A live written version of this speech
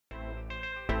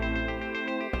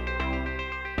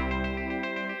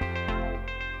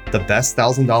The best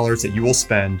 $1,000 that you will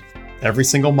spend every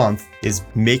single month is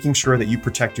making sure that you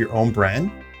protect your own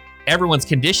brand. Everyone's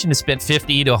conditioned to spend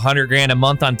 50 to 100 grand a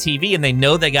month on TV, and they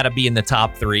know they got to be in the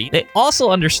top 3. They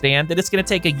also understand that it's going to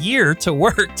take a year to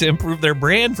work to improve their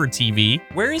brand for TV.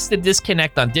 Where is the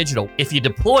disconnect on digital? If you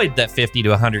deployed that 50 to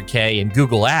 100K in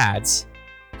Google Ads,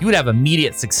 you would have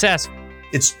immediate success.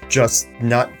 It's just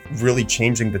not really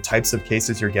changing the types of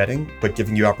cases you're getting, but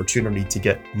giving you opportunity to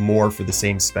get more for the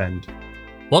same spend.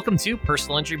 Welcome to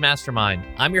Personal Injury Mastermind.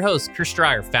 I'm your host, Chris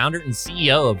Dreyer, founder and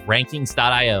CEO of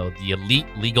Rankings.io, the elite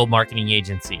legal marketing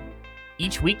agency.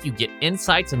 Each week, you get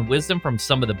insights and wisdom from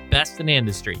some of the best in the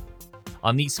industry.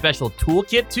 On these special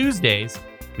Toolkit Tuesdays,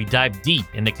 we dive deep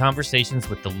into conversations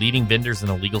with the leading vendors in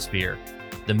the legal sphere,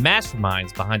 the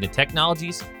masterminds behind the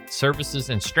technologies, services,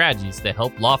 and strategies that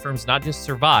help law firms not just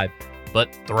survive,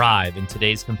 but thrive in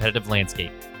today's competitive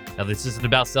landscape. Now, this isn't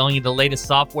about selling you the latest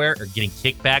software or getting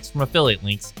kickbacks from affiliate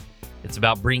links. It's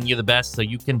about bringing you the best so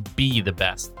you can be the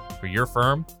best for your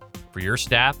firm, for your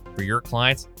staff, for your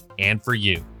clients, and for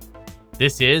you.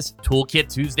 This is Toolkit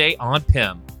Tuesday on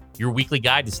PIM, your weekly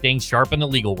guide to staying sharp in the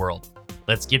legal world.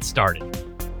 Let's get started.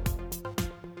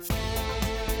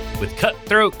 With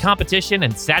cutthroat competition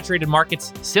and saturated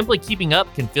markets, simply keeping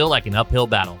up can feel like an uphill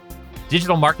battle.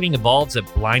 Digital marketing evolves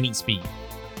at blinding speed.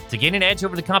 To gain an edge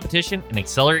over the competition and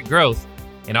accelerate growth,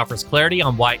 it offers clarity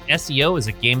on why SEO is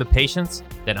a game of patience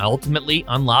that ultimately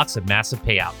unlocks a massive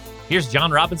payout. Here's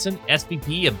John Robinson,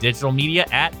 SVP of Digital Media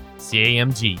at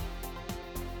CAMG.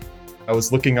 I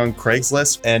was looking on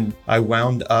Craigslist and I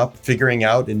wound up figuring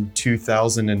out in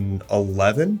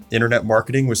 2011, internet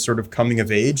marketing was sort of coming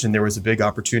of age and there was a big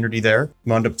opportunity there.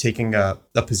 Wound up taking a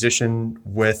position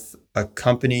with a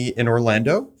company in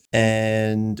Orlando.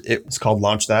 And it was called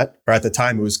Launch That, or at the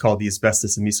time it was called the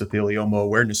Asbestos and Mesothelioma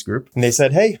Awareness Group. And they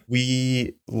said, hey,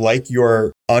 we like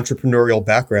your entrepreneurial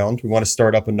background. We want to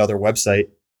start up another website.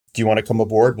 Do you want to come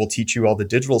aboard? We'll teach you all the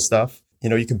digital stuff.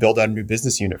 You can build out a new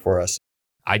business unit for us.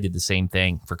 I did the same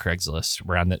thing for Craigslist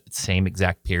around the same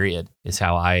exact period is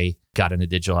how I got into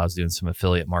digital. I was doing some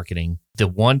affiliate marketing. The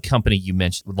one company you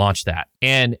mentioned launched that.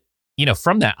 And,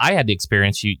 from that, I had the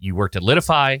experience. You worked at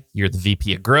Litify. You're the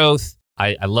VP of growth.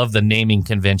 I love the naming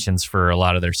conventions for a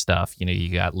lot of their stuff.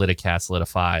 You got Liticast,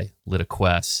 Litify,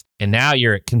 Litiquest. And now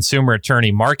you're at Consumer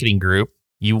Attorney Marketing Group.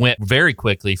 You went very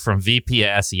quickly from VP of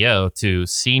SEO to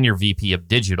Senior VP of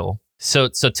Digital. So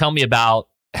tell me about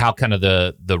how kind of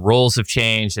the roles have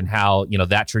changed and how,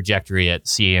 that trajectory at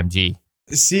CAMG.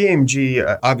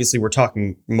 CAMG, obviously, we're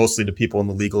talking mostly to people in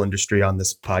the legal industry on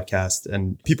this podcast,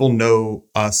 and people know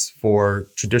us for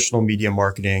traditional media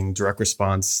marketing, direct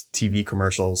response, TV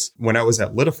commercials. When I was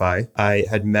at Litify, I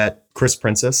had met Chris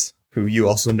Princess, who you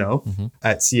also know,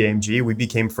 at CAMG. We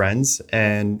became friends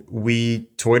and we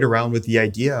toyed around with the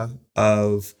idea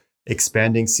of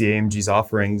expanding CAMG's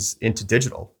offerings into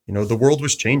digital. The world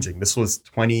was changing. This was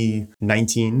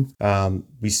 2019.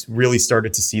 We really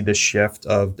started to see this shift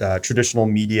of traditional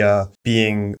media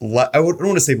being, I don't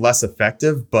want to say less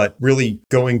effective, but really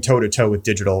going toe to toe with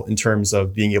digital in terms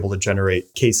of being able to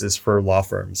generate cases for law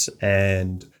firms.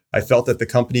 And I felt that the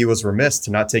company was remiss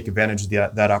to not take advantage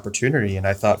of that opportunity. And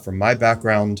I thought from my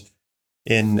background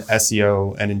in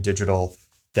SEO and in digital,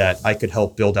 that I could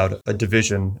help build out a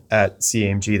division at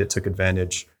CAMG that took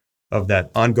advantage of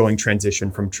that ongoing transition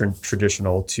from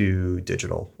traditional to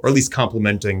digital, or at least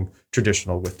complementing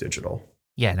traditional with digital.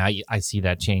 Yeah, and I see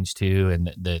that change too,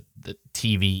 and the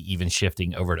TV even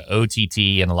shifting over to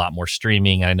OTT and a lot more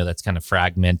streaming. I know that's kind of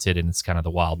fragmented and it's kind of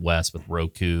the Wild West with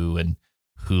Roku and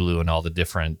Hulu and all the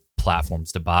different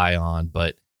platforms to buy on.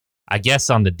 But I guess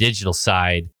on the digital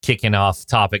side, kicking off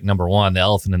topic number one, the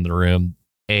elephant in the room,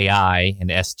 AI and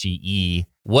SGE.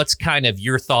 What's kind of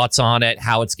your thoughts on it,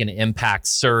 how it's going to impact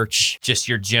search, just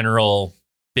your general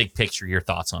big picture, your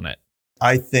thoughts on it?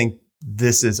 I think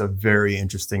this is a very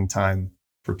interesting time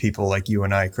for people like you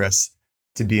and I, Chris,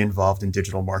 to be involved in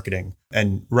digital marketing.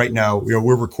 And right now,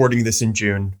 we're recording this in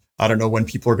June. I don't know when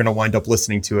people are going to wind up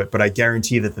listening to it, but I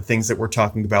guarantee that the things that we're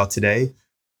talking about today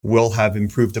will have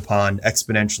improved upon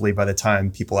exponentially by the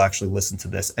time people actually listen to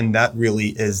this. And that really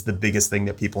is the biggest thing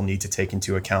that people need to take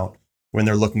into account when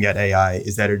they're looking at AI,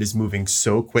 is that it is moving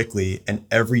so quickly, and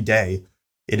every day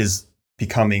it is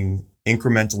becoming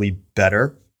incrementally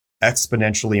better,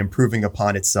 exponentially improving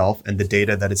upon itself and the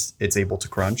data that it's able to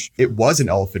crunch. It was an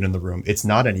elephant in the room. It's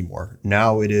not anymore.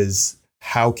 Now it is,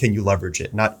 how can you leverage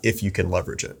it, not if you can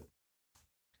leverage it.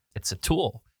 It's a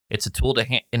tool. It's a tool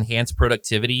to enhance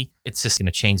productivity. It's just going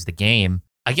to change the game.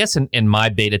 I guess in my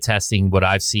beta testing, what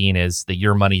I've seen is the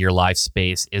your money, your life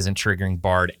space isn't triggering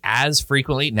BARD as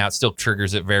frequently. Now it still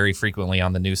triggers it very frequently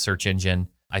on the new search engine.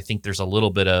 I think there's a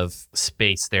little bit of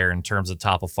space there in terms of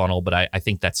top of funnel, but I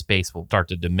think that space will start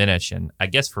to diminish. And I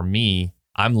guess for me,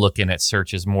 I'm looking at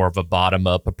search as more of a bottom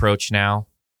up approach now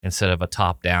instead of a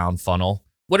top down funnel.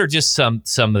 What are just some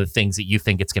of the things that you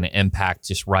think it's going to impact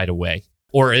just right away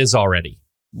or is already?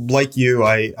 Like you,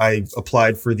 I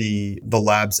applied for the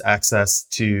lab's access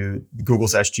to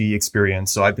Google's SGE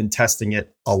experience. So I've been testing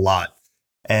it a lot.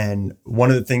 And one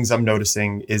of the things I'm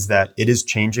noticing is that it is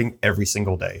changing every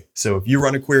single day. So if you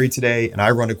run a query today and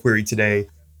I run a query today,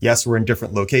 yes, we're in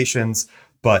different locations,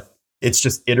 but it's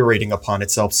just iterating upon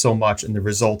itself so much and the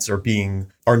results are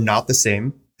not the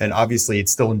same. And obviously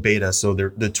it's still in beta. So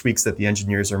the tweaks that the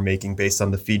engineers are making based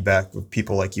on the feedback of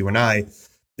people like you and I,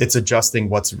 it's adjusting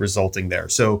what's resulting there.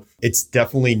 So it's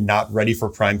definitely not ready for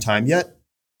prime time yet,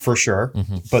 for sure.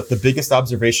 Mm-hmm. But the biggest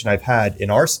observation I've had in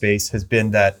our space has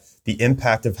been that the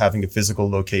impact of having a physical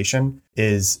location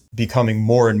is becoming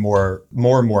more and more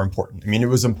important. I mean, it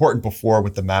was important before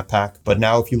with the map pack, but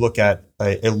now if you look at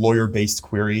a lawyer-based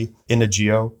query in a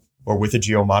geo or with a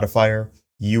geo modifier,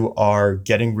 you are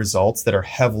getting results that are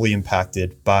heavily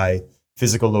impacted by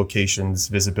physical locations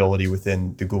visibility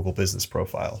within the Google business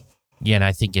profile. Yeah, and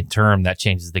I think in turn that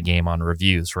changes the game on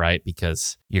reviews, right?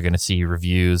 Because you're going to see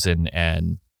reviews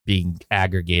and being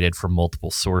aggregated from multiple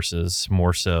sources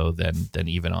more so than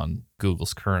even on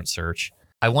Google's current search.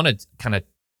 I want to kind of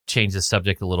change the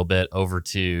subject a little bit over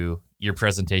to your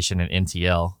presentation at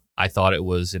NTL. I thought it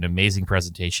was an amazing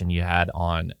presentation you had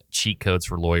on cheat codes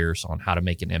for lawyers on how to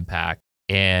make an impact.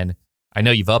 And I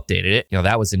know you've updated it.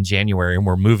 That was in January and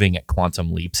we're moving at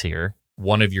quantum leaps here.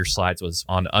 One of your slides was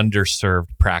on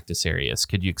underserved practice areas.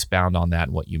 Could you expound on that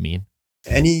and what you mean?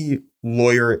 Any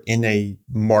lawyer in a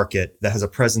market that has a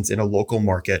presence in a local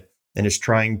market and is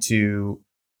trying to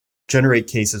generate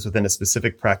cases within a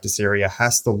specific practice area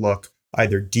has to look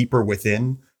either deeper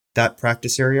within that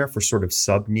practice area for sort of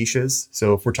sub niches.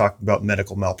 So if we're talking about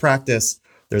medical malpractice,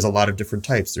 there's a lot of different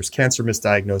types. There's cancer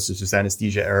misdiagnosis, there's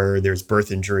anesthesia error, there's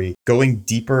birth injury. Going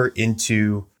deeper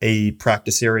into a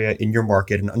practice area in your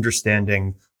market and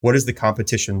understanding what is the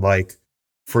competition like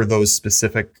for those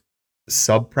specific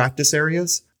sub-practice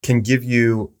areas can give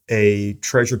you a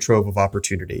treasure trove of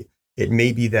opportunity. It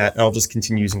may be that, and I'll just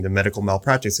continue using the medical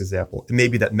malpractice example. It may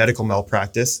be that medical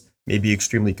malpractice may be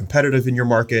extremely competitive in your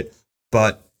market,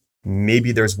 but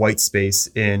maybe there's white space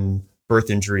in birth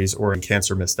injuries or in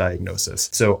cancer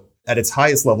misdiagnosis. So at its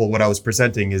highest level, what I was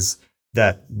presenting is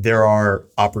that there are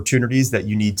opportunities that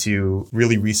you need to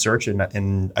really research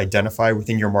and identify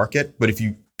within your market. But if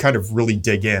you kind of really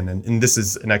dig in, and this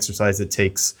is an exercise that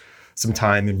takes some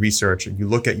time and research, and you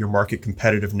look at your market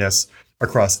competitiveness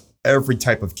across every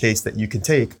type of case that you can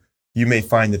take, you may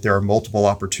find that there are multiple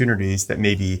opportunities that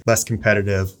may be less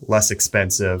competitive, less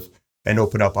expensive, and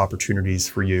open up opportunities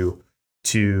for you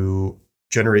to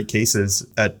generate cases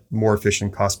at more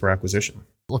efficient cost per acquisition.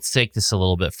 Let's take this a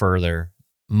little bit further.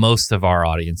 Most of our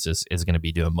audience is going to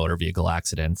be doing motor vehicle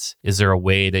accidents. Is there a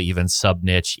way to even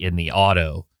sub-niche in the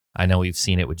auto? I know we've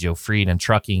seen it with Joe Freed and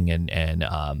trucking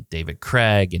and David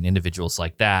Craig and individuals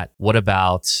like that. What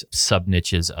about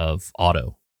sub-niches of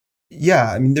auto?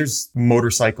 Yeah, I mean, there's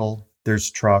motorcycle,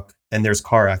 there's truck, and there's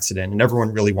car accident, and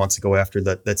everyone really wants to go after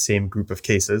that same group of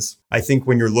cases. I think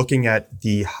when you're looking at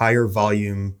the higher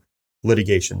volume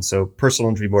litigation, so personal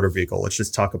injury motor vehicle, let's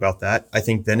just talk about that. I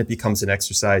think then it becomes an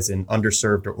exercise in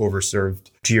underserved or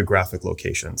overserved geographic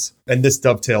locations. And this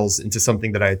dovetails into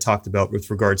something that I had talked about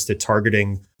with regards to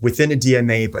targeting within a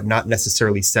DMA, but not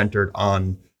necessarily centered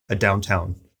on a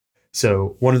downtown.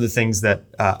 So one of the things that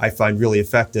I find really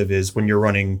effective is when you're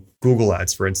running Google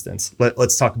ads, for instance.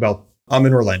 Let's talk about, I'm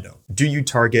in Orlando. Do you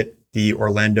target the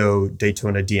Orlando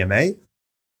Daytona DMA?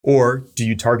 Or do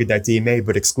you target that DMA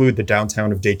but exclude the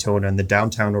downtown of Daytona and the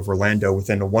downtown of Orlando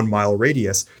within a 1 mile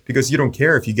radius? Because you don't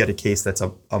care if you get a case that's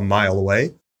a mile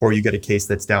away or you get a case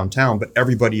that's downtown, but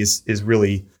everybody is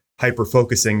really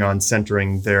hyper-focusing on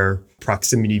centering their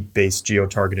proximity-based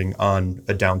geo-targeting on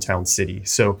a downtown city.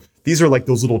 So these are like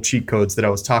those little cheat codes that I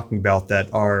was talking about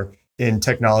that are in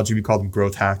technology, we call them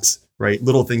growth hacks, right?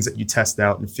 Little things that you test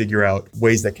out and figure out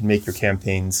ways that can make your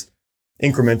campaigns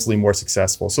incrementally more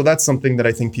successful. So that's something that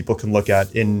I think people can look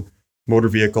at in motor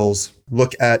vehicles.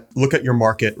 Look at your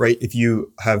market, right? If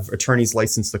you have attorneys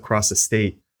licensed across a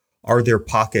state, are there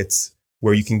pockets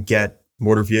where you can get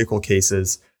motor vehicle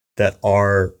cases that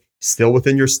are still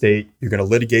within your state? You're going to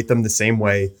litigate them the same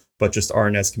way, but just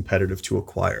aren't as competitive to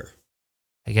acquire.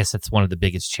 I guess that's one of the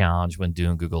biggest challenge when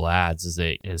doing Google ads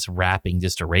is wrapping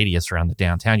just a radius around the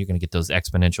downtown. You're going to get those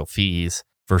exponential fees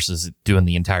versus doing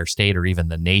the entire state or even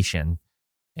the nation.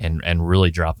 And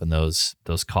really dropping those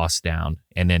costs down,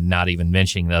 and then not even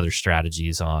mentioning the other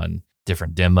strategies on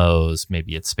different demos,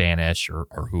 maybe it's Spanish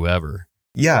or whoever.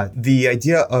 Yeah, the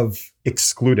idea of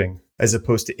excluding as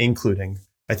opposed to including,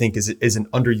 I think is an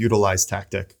underutilized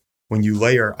tactic. When you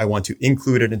layer, I want to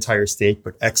include an entire state,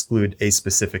 but exclude a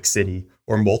specific city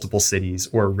or multiple cities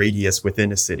or a radius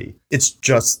within a city. It's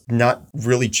just not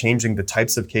really changing the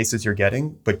types of cases you're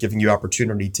getting, but giving you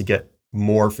opportunity to get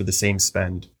more for the same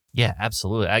spend. Yeah,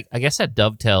 absolutely. I guess that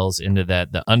dovetails into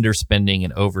the underspending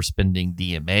and overspending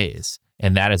DMAs.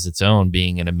 And that is its own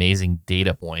being an amazing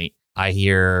data point. I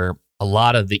hear a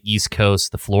lot of the East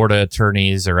Coast, the Florida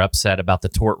attorneys are upset about the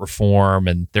tort reform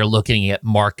and they're looking at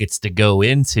markets to go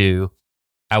into.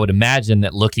 I would imagine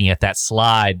that looking at that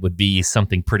slide would be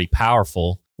something pretty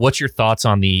powerful. What's your thoughts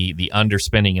on the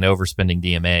underspending and overspending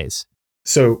DMAs?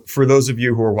 So for those of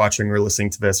you who are watching or listening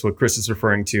to this, what Chris is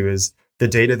referring to is the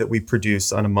data that we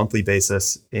produce on a monthly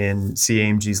basis in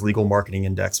CAMG's Legal Marketing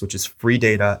Index, which is free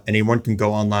data. Anyone can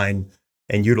go online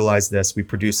and utilize this. We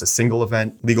produce a single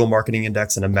event legal marketing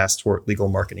index and a mass tort legal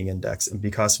marketing index. And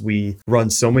because we run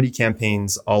so many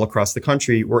campaigns all across the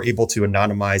country, we're able to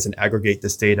anonymize and aggregate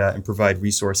this data and provide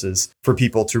resources for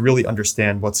people to really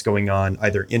understand what's going on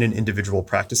either in an individual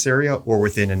practice area or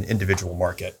within an individual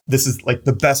market. This is like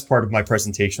the best part of my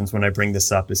presentations when I bring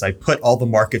this up is I put all the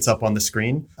markets up on the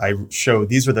screen. I show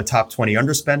these are the top 20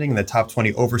 underspending and the top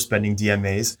 20 overspending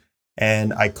DMAs.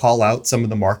 And I call out some of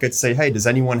the markets, say, hey, does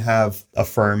anyone have a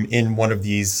firm in one of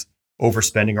these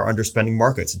overspending or underspending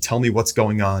markets? And tell me what's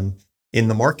going on in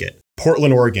the market.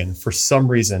 Portland, Oregon, for some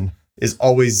reason, is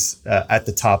always at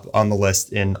the top on the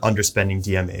list in underspending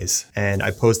DMAs. And I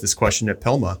posed this question at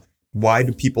Pilma. Why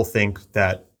do people think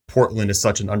that Portland is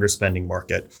such an underspending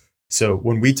market? So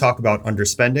when we talk about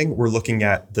underspending, we're looking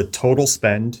at the total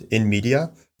spend in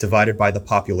media divided by the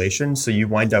population. So you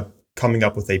wind up coming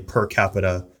up with a per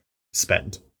capita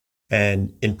spend.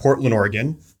 And in Portland,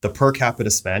 Oregon, the per capita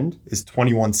spend is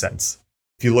 21 cents.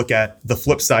 If you look at the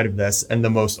flip side of this and the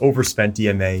most overspent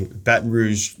DMA, Baton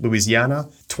Rouge, Louisiana,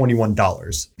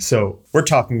 $21. So we're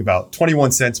talking about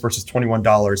 21 cents versus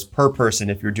 $21 per person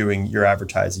if you're doing your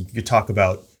advertising. You could talk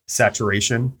about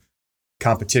saturation,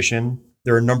 competition.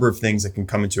 There are a number of things that can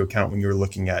come into account when you're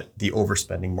looking at the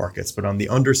overspending markets. But on the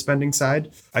underspending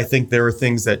side, I think there are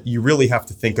things that you really have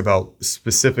to think about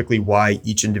specifically why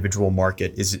each individual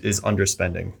market is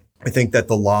underspending. I think that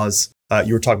the laws,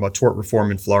 you were talking about tort reform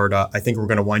in Florida. I think we're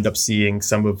going to wind up seeing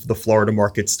some of the Florida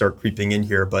markets start creeping in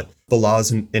here, but the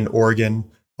laws in Oregon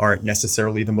aren't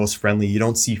necessarily the most friendly. You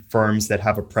don't see firms that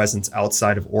have a presence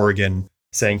outside of Oregon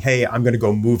saying, hey, I'm going to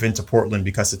go move into Portland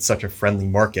because it's such a friendly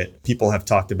market. People have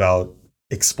talked about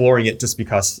exploring it just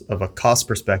because of a cost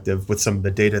perspective with some of the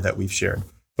data that we've shared.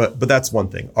 But that's one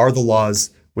thing. Are the laws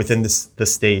within the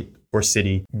state or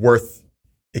city worth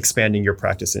expanding your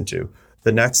practice into?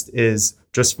 The next is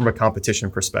just from a competition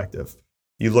perspective.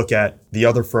 You look at the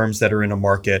other firms that are in a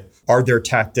market. Are their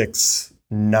tactics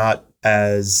not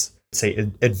as, say,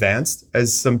 advanced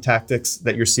as some tactics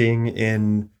that you're seeing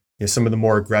in some of the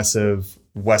more aggressive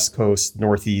West Coast,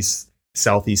 Northeast,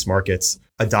 Southeast markets?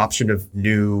 Adoption of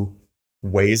new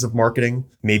ways of marketing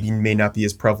may not be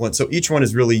as prevalent. So each one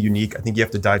is really unique. I think you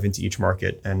have to dive into each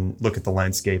market and look at the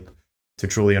landscape to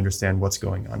truly understand what's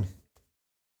going on.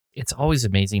 It's always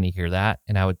amazing to hear that.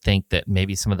 And I would think that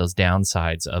maybe some of those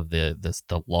downsides of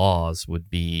the laws would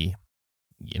be,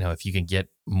 if you can get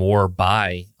more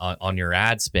buy on your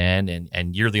ad spend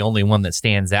and you're the only one that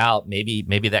stands out,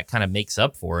 maybe that kind of makes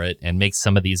up for it and makes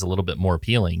some of these a little bit more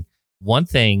appealing. One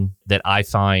thing that I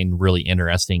find really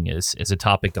interesting is a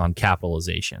topic on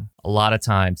capitalization. A lot of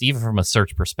times, even from a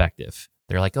search perspective,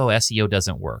 they're like, oh, SEO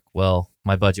doesn't work. Well,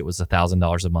 my budget was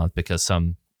 $1,000 a month because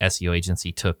some SEO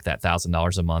agency took that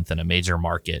 $1,000 a month in a major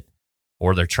market,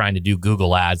 or they're trying to do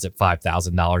Google ads at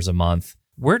 $5,000 a month.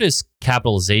 Where does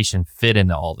capitalization fit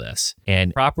into all this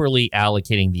and properly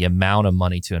allocating the amount of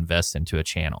money to invest into a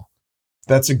channel?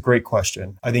 That's a great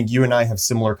question. I think you and I have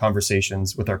similar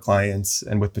conversations with our clients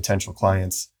and with potential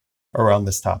clients around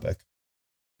this topic.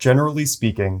 Generally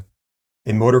speaking,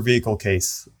 a motor vehicle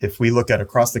case, if we look at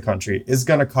across the country, is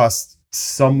going to cost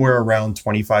somewhere around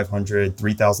 $2,500,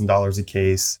 $3,000 a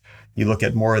case. You look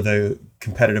at more of the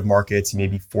competitive markets,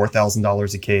 maybe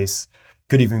 $4,000 a case,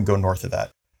 could even go north of that.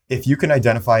 If you can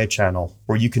identify a channel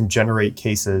where you can generate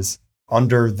cases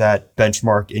under that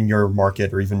benchmark in your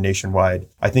market or even nationwide,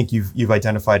 I think you've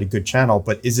identified a good channel,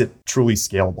 but is it truly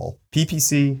scalable?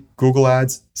 PPC, Google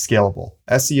Ads, scalable.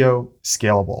 SEO,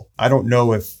 scalable. I don't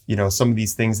know if, some of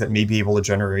these things that may be able to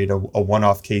generate a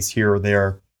one-off case here or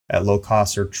there at low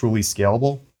cost are truly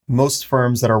scalable. Most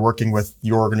firms that are working with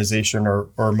your organization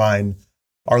or mine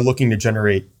are looking to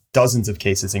generate dozens of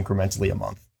cases incrementally a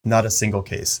month. not a single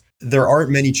case. There aren't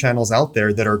many channels out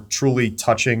there that are truly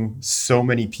touching so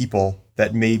many people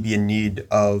that may be in need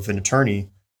of an attorney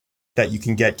that you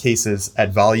can get cases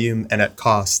at volume and at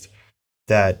cost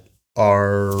that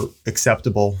are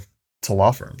acceptable to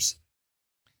law firms.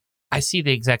 I see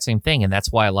the exact same thing. And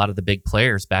that's why a lot of the big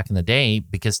players back in the day,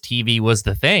 because TV was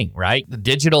the thing, right? The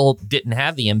digital didn't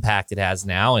have the impact it has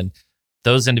now. And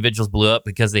those individuals blew up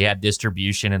because they had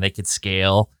distribution and they could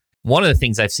scale. One of the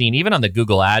things I've seen, even on the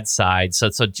Google Ads side, so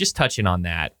just touching on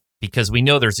that, because we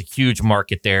know there's a huge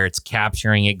market there. It's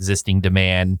capturing existing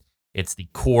demand. It's the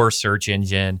core search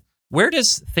engine. Where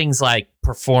does things like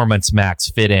Performance Max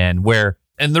fit in?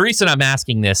 And the reason I'm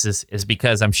asking this is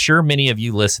because I'm sure many of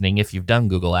you listening, if you've done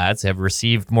Google Ads, have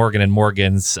received Morgan &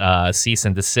 Morgan's cease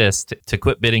and desist to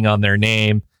quit bidding on their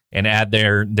name and add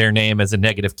their name as a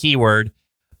negative keyword.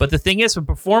 But the thing is, with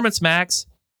Performance Max,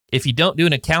 if you don't do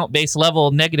an account-based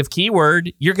level negative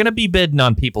keyword, you're going to be bidding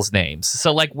on people's names.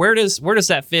 So like, where does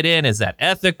that fit in? Is that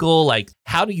ethical? Like,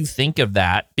 how do you think of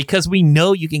that? Because we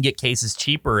know you can get cases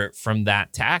cheaper from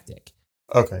that tactic.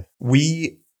 Okay.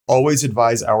 We always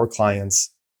advise our clients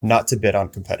not to bid on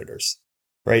competitors,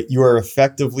 right? You are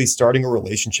effectively starting a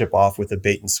relationship off with a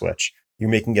bait and switch. You're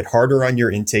making it harder on your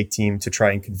intake team to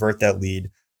try and convert that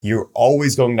lead. You're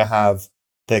always going to have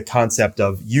the concept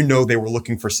of, they were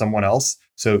looking for someone else.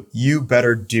 So you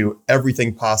better do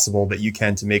everything possible that you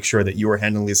can to make sure that you are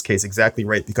handling this case exactly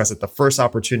right. Because at the first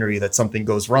opportunity that something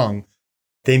goes wrong,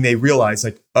 they may realize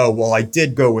like, oh, well, I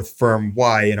did go with firm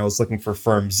Y and I was looking for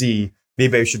firm Z.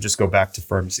 Maybe I should just go back to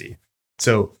firm Z.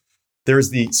 So there's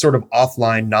the sort of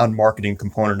offline non-marketing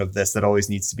component of this that always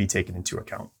needs to be taken into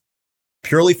account.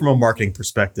 Purely from a marketing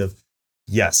perspective,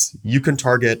 yes, you can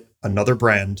target another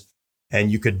brand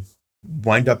and you could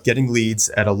wind up getting leads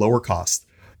at a lower cost.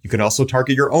 You can also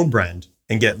target your own brand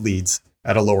and get leads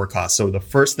at a lower cost. So the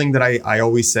first thing that I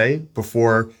always say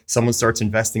before someone starts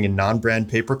investing in non-brand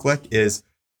pay-per-click is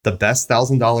the best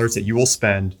 $1,000 that you will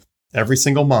spend every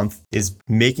single month is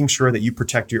making sure that you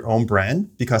protect your own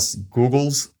brand, because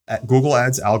Google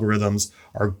Ads algorithms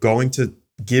are going to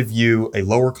give you a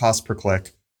lower cost per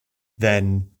click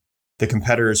than the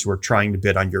competitors who are trying to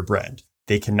bid on your brand.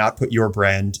 They cannot put your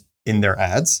brand in their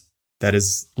ads. That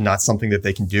is not something that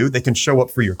they can do. They can show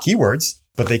up for your keywords,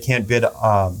 but they can't bid.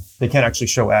 They can't actually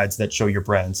show ads that show your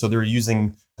brand. So they're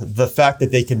using the fact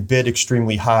that they can bid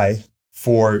extremely high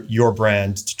for your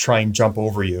brand to try and jump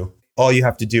over you. All you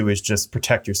have to do is just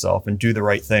protect yourself and do the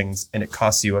right things. And it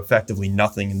costs you effectively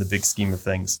nothing in the big scheme of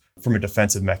things from a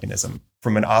defensive mechanism.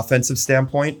 From an offensive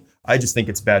standpoint, I just think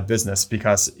it's bad business,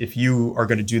 because if you are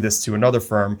going to do this to another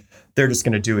firm, they're just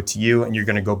going to do it to you and you're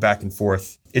going to go back and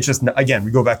forth. It's just, again,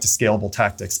 we go back to scalable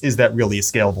tactics. Is that really a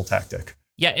scalable tactic?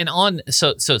 Yeah, and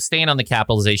so staying on the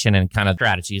capitalization and kind of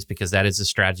strategies, because that is a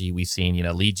strategy we've seen,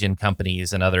 lead gen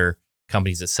companies and other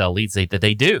companies that sell leads, they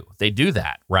do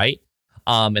that, right?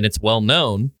 And it's well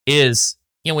known, is,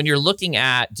 when you're looking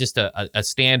at just a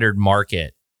standard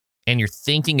market and you're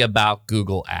thinking about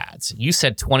Google Ads, you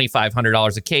said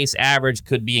 $2,500 a case average,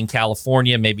 could be in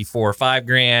California, maybe $4,000 or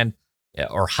 $5,000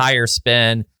 or higher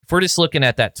spend. If we're just looking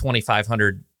at that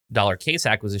 $2,500 case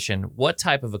acquisition, what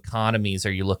type of economies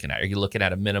are you looking at? Are you looking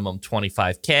at a minimum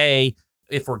 $25K?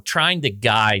 If we're trying to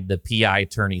guide the PI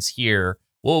attorneys here,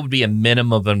 what would be a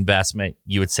minimum of investment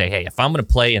you would say, hey, if I'm going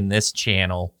to play in this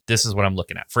channel, this is what I'm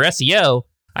looking at? For SEO,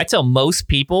 I tell most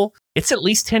people it's at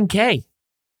least $10K.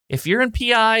 If you're in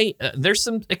PI, there's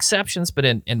some exceptions, but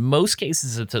in most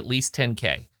cases, it's at least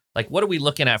 $10K. Like, what are we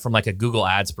looking at from like a Google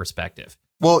Ads perspective?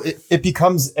 Well, it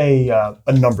becomes a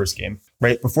numbers game,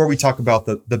 right? Before we talk about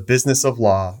the business of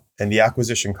law and the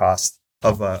acquisition cost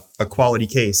of a quality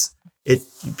case, you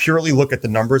purely look at the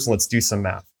numbers and let's do some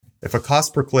math. If a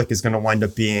cost per click is going to wind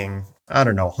up being, I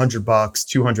don't know, $100,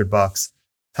 $200,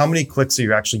 how many clicks are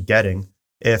you actually getting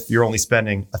if you're only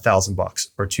spending $1,000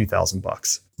 or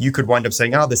 $2,000? You could wind up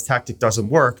saying, oh, this tactic doesn't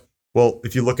work. Well,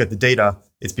 if you look at the data,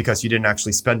 it's because you didn't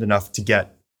actually spend enough to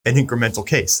get an incremental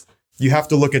case. You have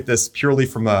to look at this purely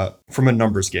from a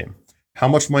numbers game. How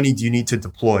much money do you need to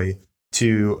deploy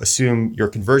to assume your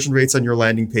conversion rates on your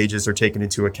landing pages are taken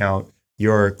into account,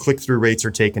 your click-through rates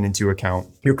are taken into account,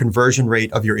 your conversion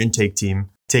rate of your intake team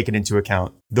taken into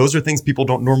account? Those are things people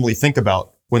don't normally think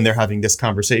about when they're having this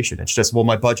conversation. It's just, well,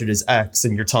 my budget is X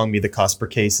and you're telling me the cost per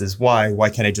case is Y. Why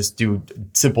can't I just do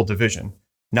simple division?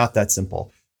 Not that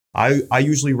simple. I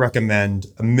usually recommend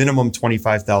a minimum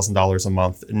 $25,000 a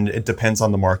month, and it depends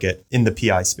on the market in the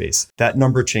PI space. That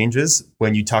number changes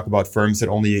when you talk about firms that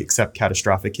only accept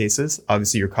catastrophic cases.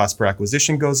 Obviously, your cost per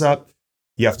acquisition goes up.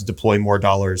 You have to deploy more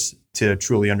dollars to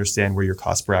truly understand where your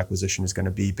cost per acquisition is going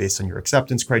to be based on your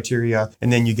acceptance criteria.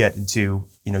 And then you get into,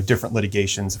 different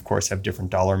litigations, of course, have different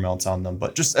dollar amounts on them.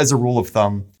 But just as a rule of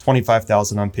thumb,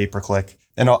 $25,000 on pay-per-click.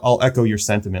 And I'll echo your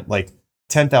sentiment, like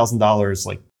 $10,000,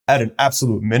 like at an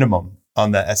absolute minimum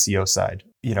on the SEO side,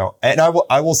 and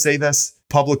I will say this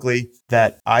publicly,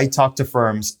 that I talk to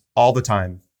firms all the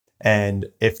time. And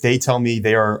if they tell me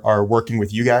they are working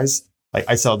with you guys,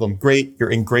 I tell them, great, you're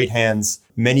in great hands.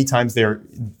 Many times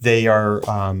they are,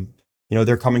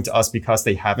 they're coming to us because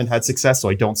they haven't had success. So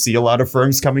I don't see a lot of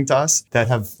firms coming to us that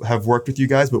have worked with you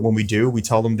guys. But when we do, we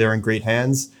tell them they're in great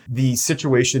hands. The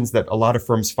situations that a lot of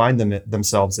firms find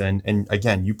themselves in, and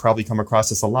again, you probably come across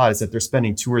this a lot, is that they're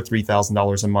spending $2,000 or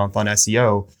 $3,000 a month on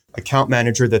SEO. Account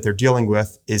manager that they're dealing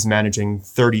with is managing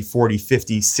 30, 40,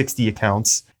 50, 60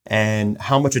 accounts. And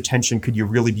how much attention could you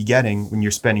really be getting when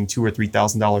you're spending $2,000 or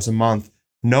 $3,000 a month,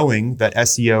 knowing that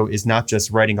SEO is not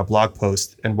just writing a blog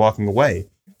post and walking away?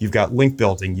 You've got link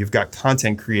building, you've got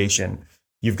content creation,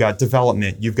 you've got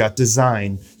development, you've got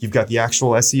design, you've got the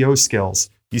actual SEO skills.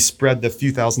 You spread the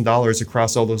few $1,000s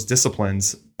across all those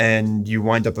disciplines, and you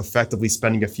wind up effectively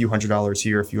spending a few $100s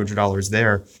here, a few $100s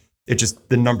there.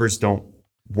 The numbers don't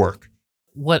work.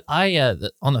 What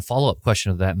on the follow-up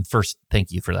question of that, and first,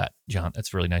 thank you for that, John.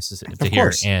 That's really nice to Of hear.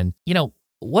 course. And,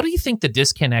 what do you think the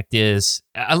disconnect is?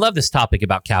 I love this topic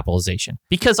about capitalization,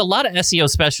 because a lot of SEO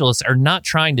specialists are not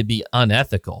trying to be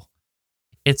unethical.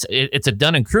 It's a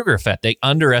Dunning-Kruger effect. They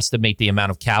underestimate the amount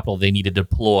of capital they need to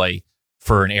deploy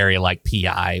for an area like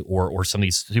PI or some of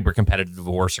these super competitive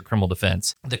divorce or criminal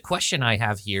defense. The question I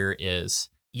have here is,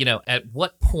 at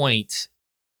what point,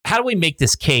 how do we make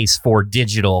this case for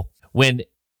digital when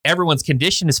everyone's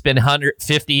conditioned to spend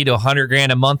 150 to 100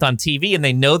 grand a month on TV, and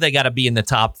they know they got to be in the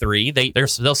top three? They'll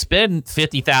spend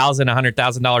 $50,000,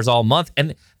 $100,000 all month,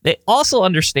 and they also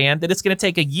understand that it's going to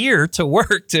take a year to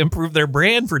work to improve their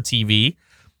brand for TV.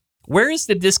 Where is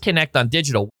the disconnect on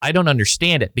digital? I don't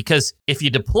understand it, because if you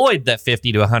deployed that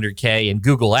 50 to 100K in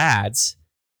Google Ads,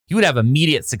 you would have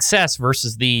immediate success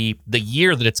versus the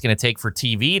year that it's going to take for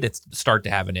TV to start to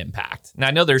have an impact. Now,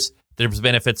 I know there's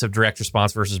benefits of direct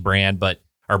response versus brand,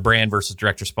 or brand versus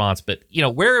direct response, but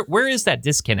where is that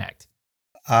disconnect?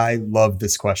 I love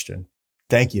this question.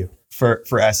 Thank you for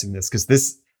asking this, because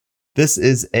this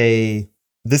is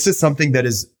something that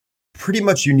is pretty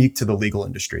much unique to the legal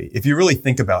industry. If you really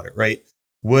think about it, right?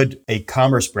 Would a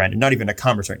commerce brand, and not even a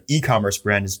commerce brand, e-commerce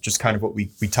brand is just kind of what we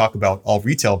talk about all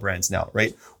retail brands now,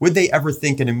 right? Would they ever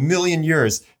think in a million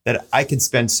years that I could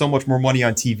spend so much more money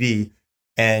on TV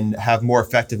and have more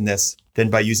effectiveness than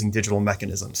by using digital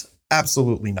mechanisms?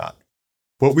 Absolutely not.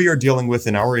 What we are dealing with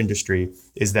in our industry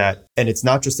is that, and it's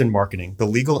not just in marketing, the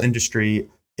legal industry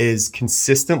is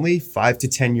consistently 5 to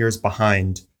 10 years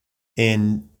behind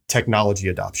in technology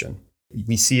adoption.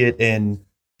 We see it in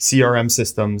CRM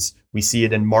systems. We see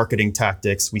it in marketing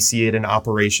tactics. We see it in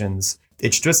operations.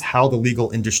 It's just how the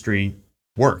legal industry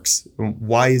works.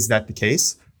 Why is that the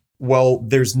case? Well,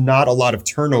 there's not a lot of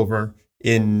turnover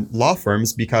in law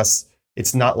firms because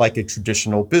it's not like a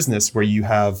traditional business where you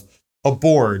have a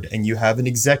board and you have an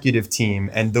executive team,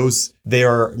 and they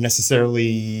are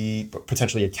necessarily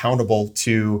potentially accountable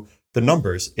to the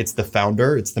numbers. It's the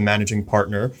founder, it's the managing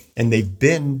partner, and they've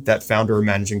been that founder or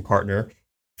managing partner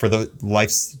for the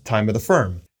lifetime of the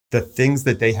firm. The things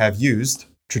that they have used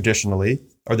traditionally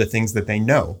are the things that they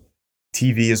know.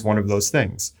 TV is one of those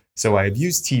things. So I have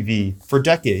used TV for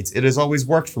decades. It has always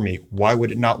worked for me. Why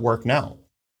would it not work now?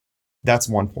 That's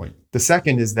one point. The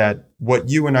second is that what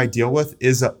you and I deal with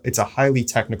it's a highly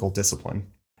technical discipline.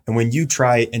 And when you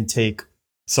try and take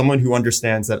someone who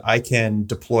understands that I can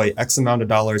deploy X amount of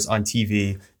dollars on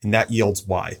TV and that yields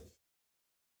Y,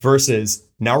 versus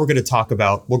now we're going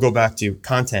to we'll go back to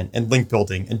content and link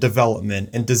building and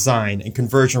development and design and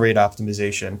conversion rate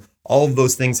optimization. All of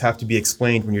those things have to be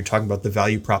explained when you're talking about the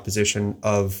value proposition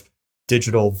of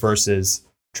digital versus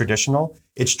traditional.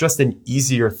 It's just an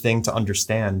easier thing to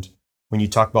understand when you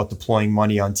talk about deploying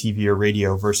money on TV or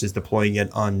radio versus deploying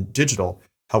it on digital.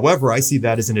 However, I see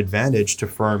that as an advantage to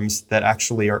firms that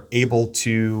actually are able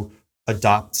to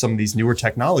adopt some of these newer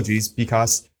technologies,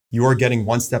 because you are getting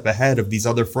one step ahead of these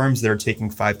other firms that are taking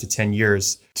 5 to 10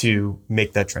 years to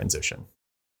make that transition.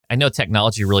 I know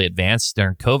technology really advanced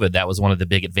during COVID. That was one of the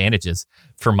big advantages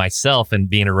for myself and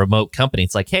being a remote company.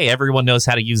 It's like, hey, everyone knows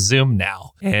how to use Zoom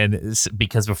now. And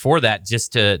because before that,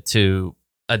 just to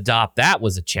adopt that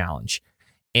was a challenge.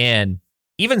 And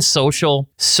even social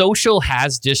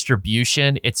has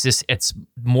distribution. It's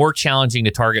more challenging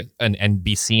to target and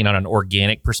be seen on an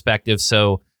organic perspective.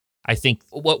 So I think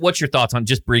what's your thoughts on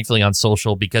just briefly on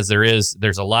social, because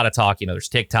there's a lot of talk, there's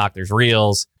TikTok, there's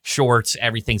Reels, Shorts,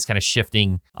 everything's kind of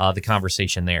shifting the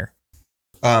conversation there.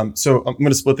 So I'm going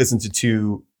to split this into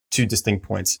two distinct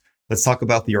points. Let's talk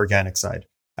about the organic side.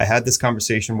 I had this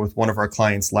conversation with one of our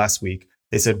clients last week.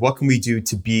 They said, what can we do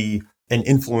to be an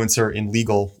influencer in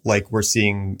legal like we're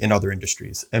seeing in other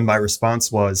industries? And my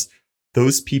response was,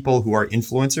 those people who are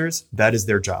influencers, that is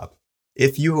their job.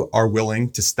 If you are willing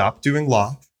to stop doing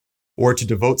law or to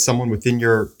devote someone within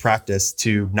your practice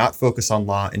to not focus on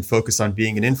law and focus on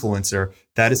being an influencer,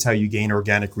 that is how you gain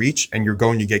organic reach, and you're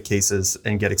going to get cases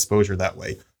and get exposure that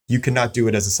way. You cannot do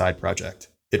it as a side project.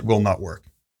 It will not work.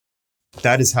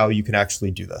 That is how you can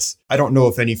actually do this. I don't know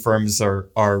if any firms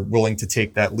are willing to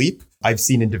take that leap. I've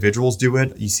seen individuals do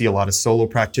it. You see a lot of solo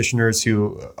practitioners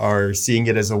who are seeing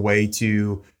it as a way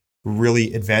to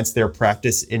really advance their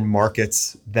practice in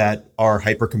markets that are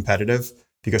hyper competitive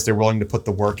because they're willing to put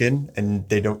the work in, and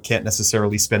they can't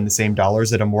necessarily spend the same dollars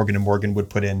that a Morgan & Morgan would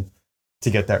put in to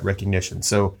get that recognition.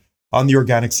 So on the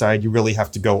organic side, you really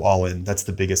have to go all in. That's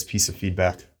the biggest piece of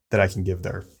feedback that I can give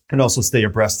there. And also stay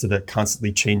abreast to the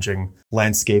constantly changing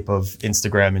landscape of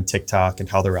Instagram and TikTok and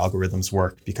how their algorithms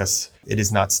work, because it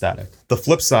is not static. The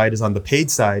flip side is on the paid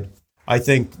side. I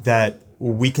think that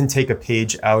we can take a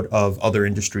page out of other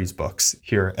industries' books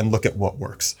here and look at what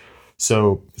works.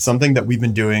 So something that we've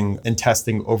been doing and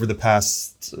testing over the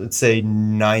past, let's say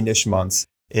 9-ish months,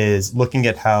 is looking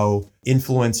at how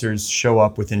influencers show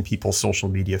up within people's social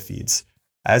media feeds.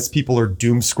 As people are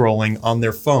doom scrolling on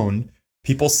their phone,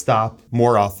 people stop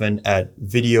more often at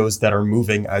videos that are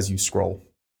moving as you scroll.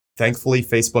 Thankfully,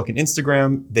 Facebook and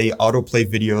Instagram, they autoplay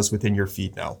videos within your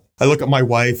feed now. I look at my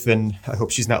wife, and I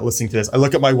hope she's not listening to this. I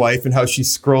look at my wife and how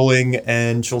she's scrolling,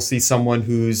 and she'll see someone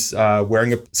who's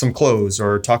wearing some clothes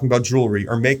or talking about jewelry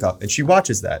or makeup, and she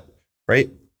watches that, right?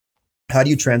 How do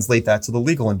you translate that to the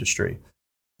legal industry?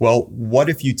 Well, what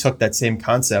if you took that same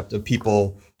concept of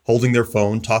people holding their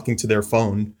phone, talking to their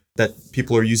phone that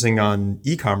people are using on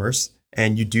e-commerce,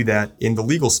 and you do that in the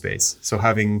legal space? So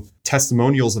having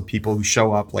testimonials of people who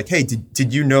show up like, hey,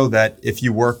 did you know that if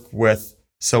you work with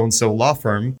so-and-so law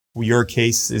firm, your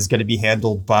case is going to be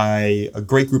handled by a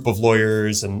great group of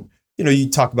lawyers? And, you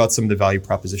talk about some of the value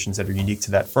propositions that are unique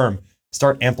to that firm.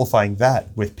 Start amplifying that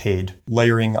with paid,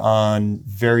 layering on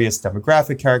various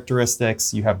demographic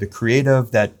characteristics. You have the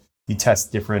creative that you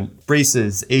test different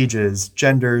races, ages,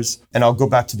 genders. And I'll go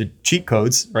back to the cheat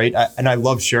codes, right? And I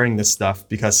love sharing this stuff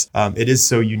because it is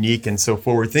so unique and so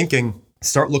forward thinking.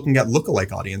 Start looking at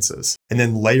lookalike audiences and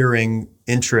then layering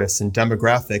interests and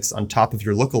demographics on top of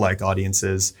your lookalike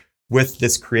audiences with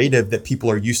this creative that people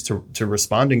are used to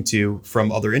responding to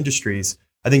from other industries.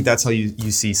 I think that's how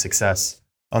you see success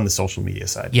on the social media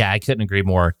side. Yeah, I couldn't agree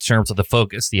more in terms of the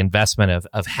focus, the investment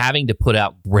of having to put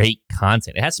out great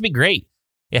content. It has to be great.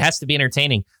 It has to be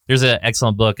entertaining. There's an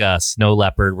excellent book, Snow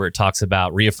Leopard, where it talks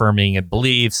about reaffirming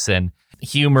beliefs and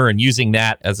humor and using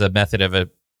that as a method of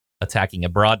attacking a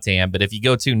broad TAM. But if you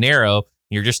go too narrow,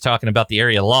 you're just talking about the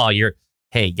area of law,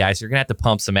 hey, guys, you're going to have to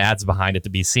pump some ads behind it to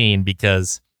be seen,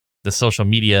 because the social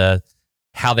media,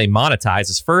 how they monetize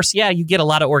is first, you get a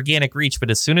lot of organic reach, but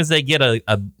as soon as they get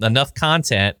enough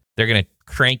content, they're going to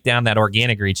crank down that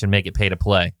organic reach and make it pay to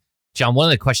play. John, one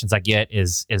of the questions I get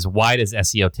is why does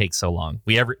SEO take so long?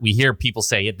 We hear people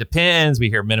say it depends. We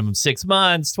hear minimum 6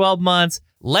 months, 12 months.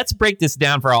 Let's break this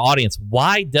down for our audience.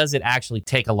 Why does it actually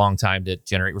take a long time to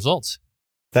generate results?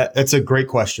 That's a great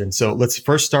question. So let's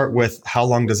first start with how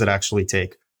long does it actually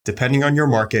take? Depending on your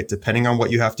market, depending on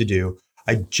what you have to do,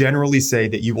 I generally say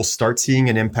that you will start seeing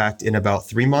an impact in about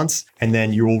 3 months, and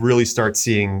then you will really start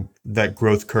seeing that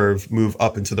growth curve move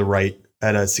up and to the right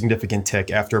at a significant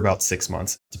tick after about 6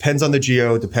 months. Depends on the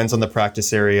geo, depends on the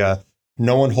practice area.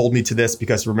 No one hold me to this,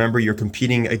 because remember, you're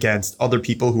competing against other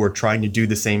people who are trying to do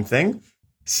the same thing.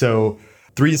 So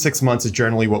 3 to 6 months is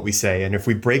generally what we say. And if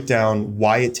we break down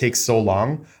why it takes so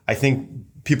long, I think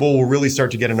people will really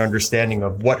start to get an understanding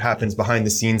of what happens behind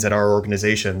the scenes at our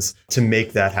organizations to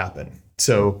make that happen.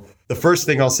 So the first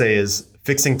thing I'll say is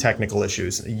fixing technical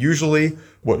issues. Usually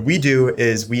what we do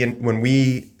is when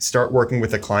we start working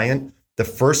with a client, the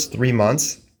first 3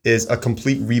 months is a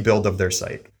complete rebuild of their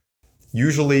site.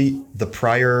 Usually the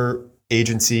prior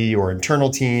agency or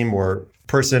internal team or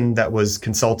person that was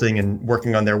consulting and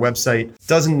working on their website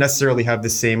doesn't necessarily have the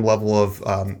same level of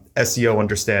SEO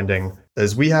understanding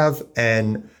as we have.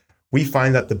 And we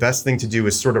find that the best thing to do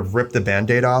is sort of rip the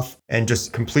Band-Aid off and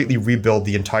just completely rebuild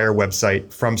the entire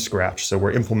website from scratch. So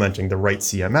we're implementing the right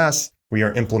CMS, we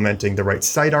are implementing the right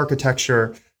site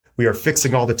architecture, we are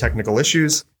fixing all the technical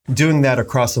issues. Doing that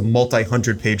across a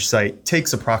multi-100-page site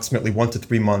takes approximately 1 to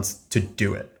 3 months to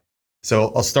do it.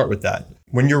 So I'll start with that.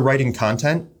 When you're writing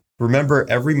content, remember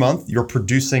every month you're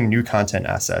producing new content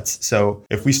assets. So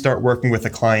if we start working with a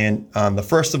client on the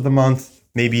first of the month,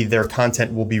 maybe their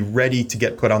content will be ready to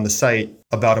get put on the site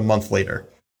about a month later.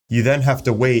 You then have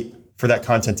to wait for that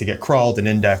content to get crawled and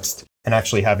indexed and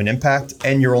actually have an impact.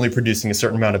 And you're only producing a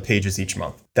certain amount of pages each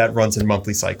month. That runs in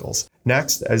monthly cycles.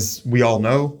 Next, as we all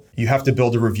know, you have to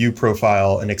build a review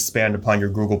profile and expand upon your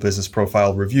Google Business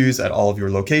Profile reviews at all of your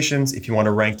locations if you want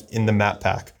to rank in the map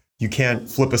pack. You can't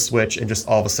flip a switch and just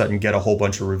all of a sudden get a whole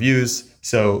bunch of reviews.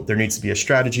 So there needs to be a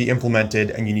strategy implemented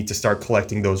and you need to start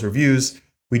collecting those reviews.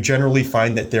 We generally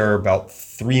find that there are about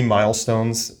 3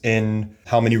 milestones in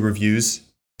how many reviews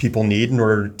people need in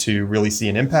order to really see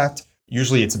an impact.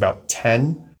 Usually it's about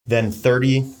 10, then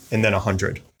 30, and then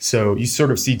 100. So you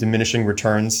sort of see diminishing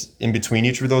returns in between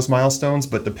each of those milestones,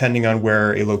 but depending on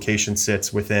where a location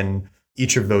sits within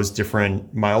each of those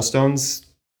different milestones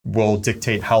will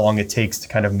dictate how long it takes to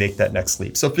kind of make that next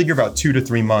leap. So figure about 2 to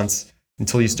 3 months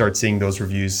until you start seeing those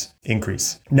reviews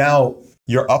increase. Now,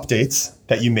 your updates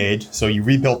that you made, so you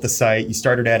rebuilt the site, you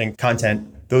started adding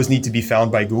content, those need to be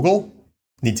found by Google,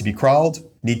 need to be crawled,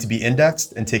 need to be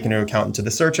indexed and taken into account into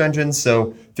the search engines.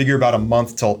 So figure about a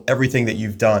month till everything that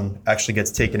you've done actually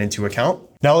gets taken into account.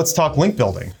 Now let's talk link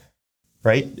building,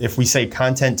 right? If we say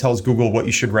content tells Google what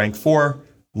you should rank for,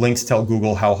 links tell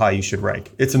Google how high you should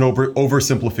rank. It's an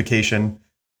oversimplification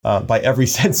by every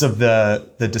sense of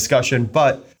the discussion,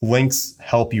 but links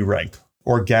help you rank.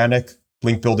 Organic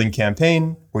link building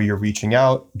campaign where you're reaching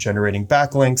out, generating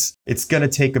backlinks. It's going to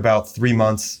take about 3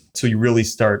 months till you really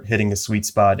start hitting a sweet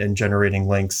spot and generating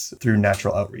links through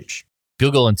natural outreach.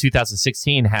 Google in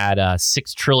 2016 had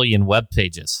 6 trillion web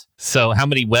pages. So how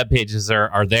many web pages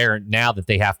are there now that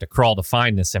they have to crawl to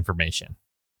find this information?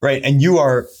 Right. And you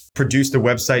are produced a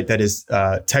website that is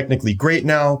technically great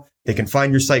now. They can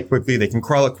find your site quickly. They can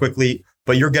crawl it quickly.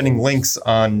 But you're getting links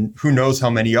on who knows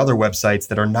how many other websites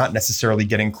that are not necessarily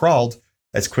getting crawled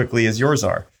as quickly as yours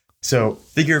are. So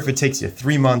figure if it takes you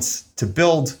 3 months to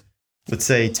build, let's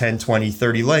say 10, 20,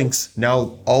 30 links,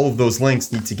 now all of those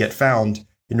links need to get found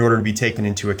in order to be taken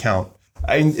into account.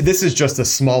 This is just a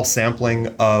small sampling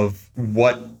of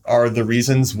what are the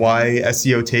reasons why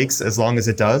SEO takes as long as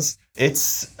it does.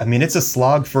 It's a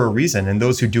slog for a reason. And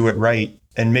those who do it right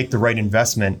and make the right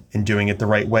investment in doing it the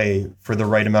right way for the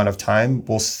right amount of time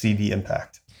will see the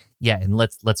impact. Yeah, and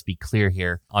let's be clear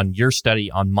here. On your study,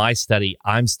 on my study,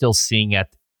 I'm still seeing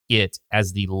it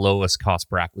as the lowest cost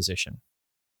per acquisition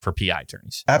for PI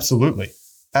attorneys. Absolutely.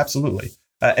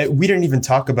 We didn't even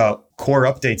talk about core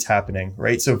updates happening,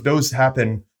 right? So if those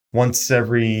happen once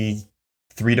every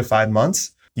 3 to 5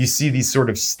 months, you see these sort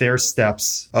of stair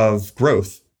steps of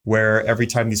growth where every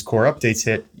time these core updates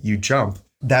hit, you jump.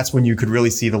 That's when you could really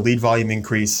see the lead volume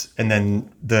increase and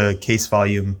then the case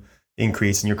volume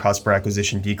increase and your cost per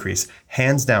acquisition decrease.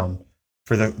 Hands down,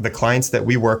 for the clients that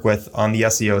we work with on the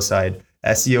SEO side,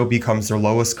 SEO becomes their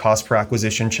lowest cost per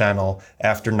acquisition channel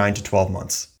after 9 to 12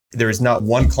 months. There is not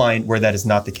one client where that is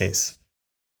not the case.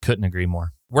 Couldn't agree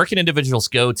more. Where can individuals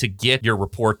go to get your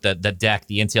report, the deck,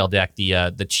 the Intel deck,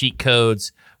 the cheat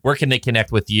codes? Where can they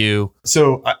connect with you?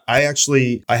 So I have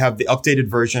the updated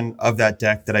version of that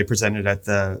deck that I presented at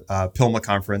the PILMA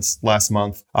conference last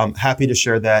month. I'm happy to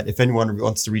share that. If anyone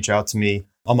wants to reach out to me,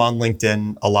 I'm on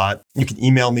LinkedIn a lot. You can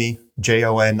email me,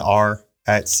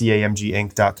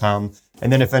 jonr@camginc.com.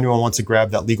 And then if anyone wants to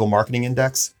grab that legal marketing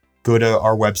index, go to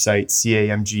our website,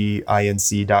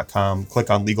 camginc.com,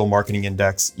 click on Legal Marketing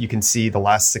Index. You can see the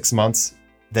last 6 months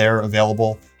there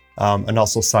available, and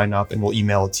also sign up and we'll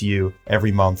email it to you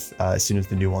every month as soon as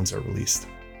the new ones are released.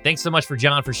 Thanks so much for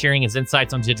John for sharing his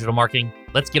insights on digital marketing.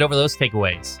 Let's get over those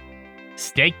takeaways.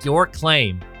 Stake your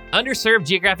claim. Underserved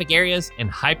geographic areas and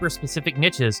hyper-specific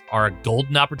niches are a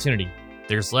golden opportunity.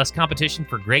 There's less competition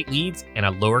for great leads and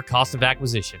a lower cost of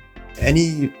acquisition.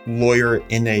 Any lawyer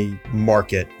in a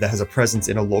market that has a presence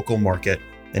in a local market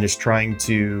and is trying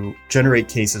to generate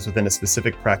cases within a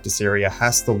specific practice area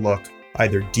has to look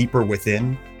either deeper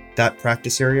within that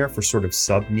practice area for sort of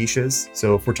sub niches.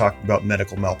 So if we're talking about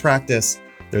medical malpractice,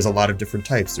 there's a lot of different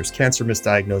types. There's cancer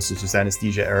misdiagnosis, there's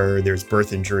anesthesia error, there's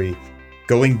birth injury.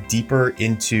 Going deeper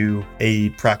into a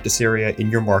practice area in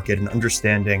your market and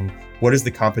understanding what is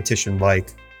the competition like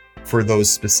for those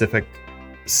specific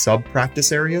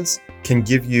sub-practice areas can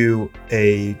give you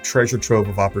a treasure trove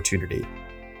of opportunity.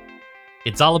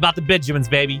 It's all about the Benjamins,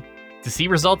 baby. To see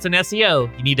results in SEO,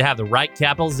 you need to have the right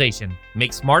capitalization,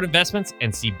 make smart investments,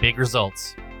 and see big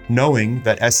results. Knowing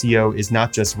that SEO is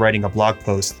not just writing a blog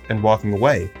post and walking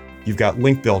away. You've got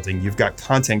link building, you've got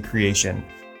content creation,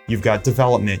 you've got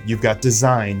development, you've got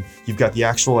design, you've got the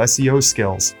actual SEO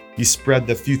skills. You spread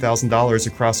the few $1,000s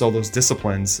across all those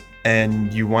disciplines,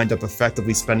 and you wind up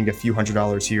effectively spending a few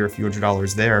 $100s here, a few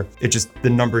 $100s there. The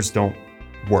numbers don't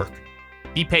work.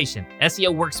 Be patient.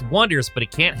 SEO works wonders, but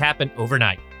it can't happen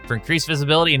overnight. For increased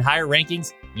visibility and higher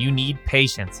rankings, you need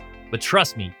patience. But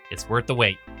trust me, it's worth the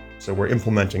wait. So we're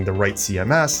implementing the right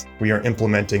CMS, we are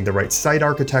implementing the right site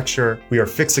architecture, we are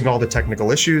fixing all the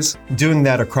technical issues. Doing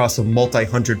that across a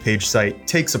multi-100-page site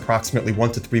takes approximately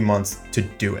 1 to 3 months to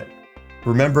do it.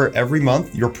 Remember, every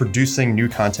month you're producing new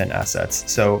content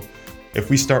assets. So if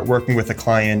we start working with a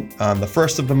client on the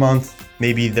first of the month,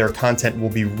 maybe their content will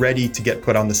be ready to get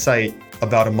put on the site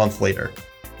about a month later.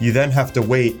 You then have to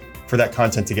wait for that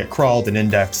content to get crawled and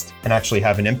indexed and actually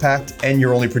have an impact, and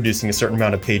you're only producing a certain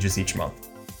amount of pages each month.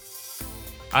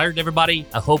 All right, everybody,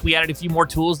 I hope we added a few more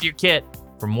tools to your kit.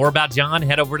 For more about John,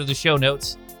 head over to the show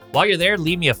notes. While you're there,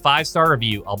 leave me a 5-star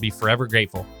review. I'll be forever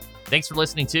grateful. Thanks for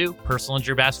listening to Personal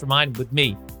Injury Mastermind with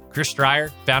me, Chris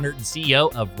Stryer, founder and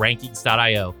CEO of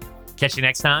Rankings.io. Catch you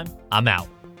next time. I'm out.